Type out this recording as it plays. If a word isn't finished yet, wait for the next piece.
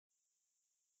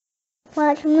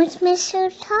Welcome with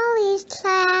Mr. Tolly's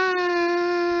class.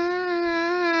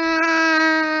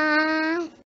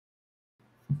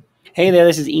 Hey there,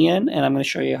 this is Ian, and I'm going to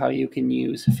show you how you can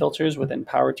use filters within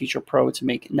PowerTeacher Pro to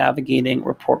make navigating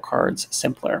report cards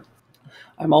simpler.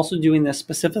 I'm also doing this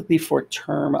specifically for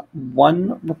Term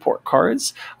 1 report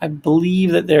cards. I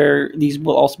believe that these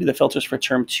will also be the filters for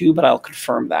Term 2, but I'll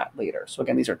confirm that later. So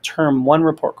again, these are Term 1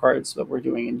 report cards that we're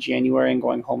doing in January and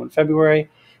going home in February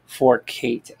for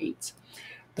K-8.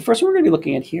 The first one we're going to be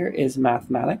looking at here is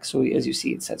mathematics. So as you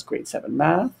see, it says grade 7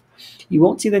 math. You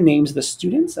won't see the names of the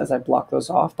students as I block those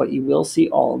off, but you will see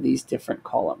all of these different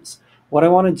columns. What I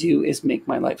want to do is make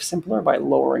my life simpler by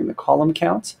lowering the column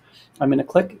count. I'm going to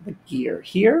click the gear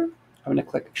here. I'm going to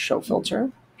click show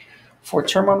filter. For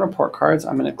Term 1 report cards,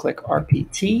 I'm going to click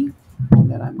RPT,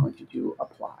 and then I'm going to do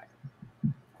apply.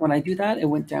 When I do that, it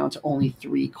went down to only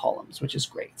 3 columns, which is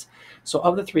great. So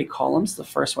of the 3 columns, the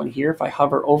first one here, if I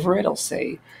hover over it, it'll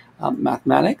say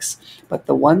mathematics. But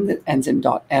the one that ends in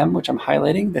 .m, which I'm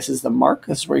highlighting, this is the mark.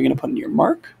 This is where you're going to put in your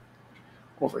mark.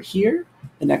 Over here,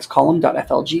 the next column,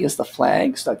 .flg, is the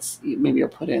flag. So that's maybe you'll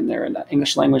put in there an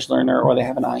English language learner, or they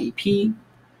have an IEP.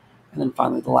 And then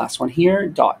finally, the last one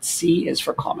here, .c, is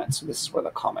for comments. So this is where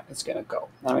the comment is going to go.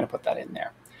 And I'm going to put that in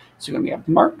there. So we have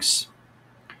marks,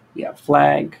 we have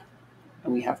flag,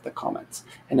 and we have the comments.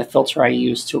 And the filter I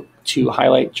use to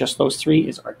highlight just those 3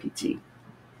 is RPT.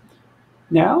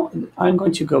 Now I'm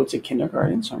going to go to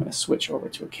kindergarten, so I'm going to switch over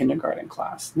to a kindergarten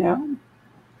class now.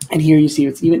 And here you see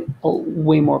it's even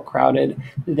way more crowded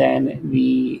than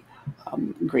the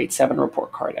grade 7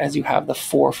 report card, as you have the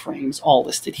 4 frames all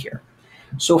listed here.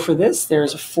 So for this,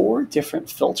 there's 4 different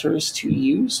filters to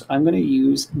use. I'm going to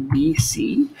use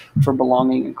BC for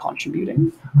belonging and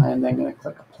contributing. I'm then going to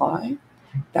click apply.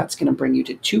 That's going to bring you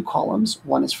to 2 columns.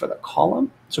 One is for the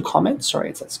column, so comment, sorry,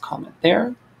 it says comment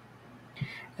there.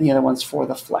 And the other one's for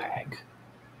the flag.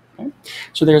 Okay.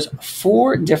 So there's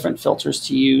 4 different filters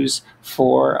to use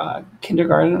for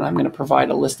kindergarten, and I'm going to provide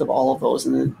a list of all of those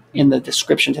in the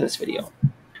description to this video.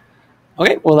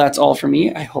 Okay, well, that's all for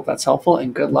me. I hope that's helpful,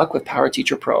 and good luck with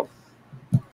PowerTeacher Pro.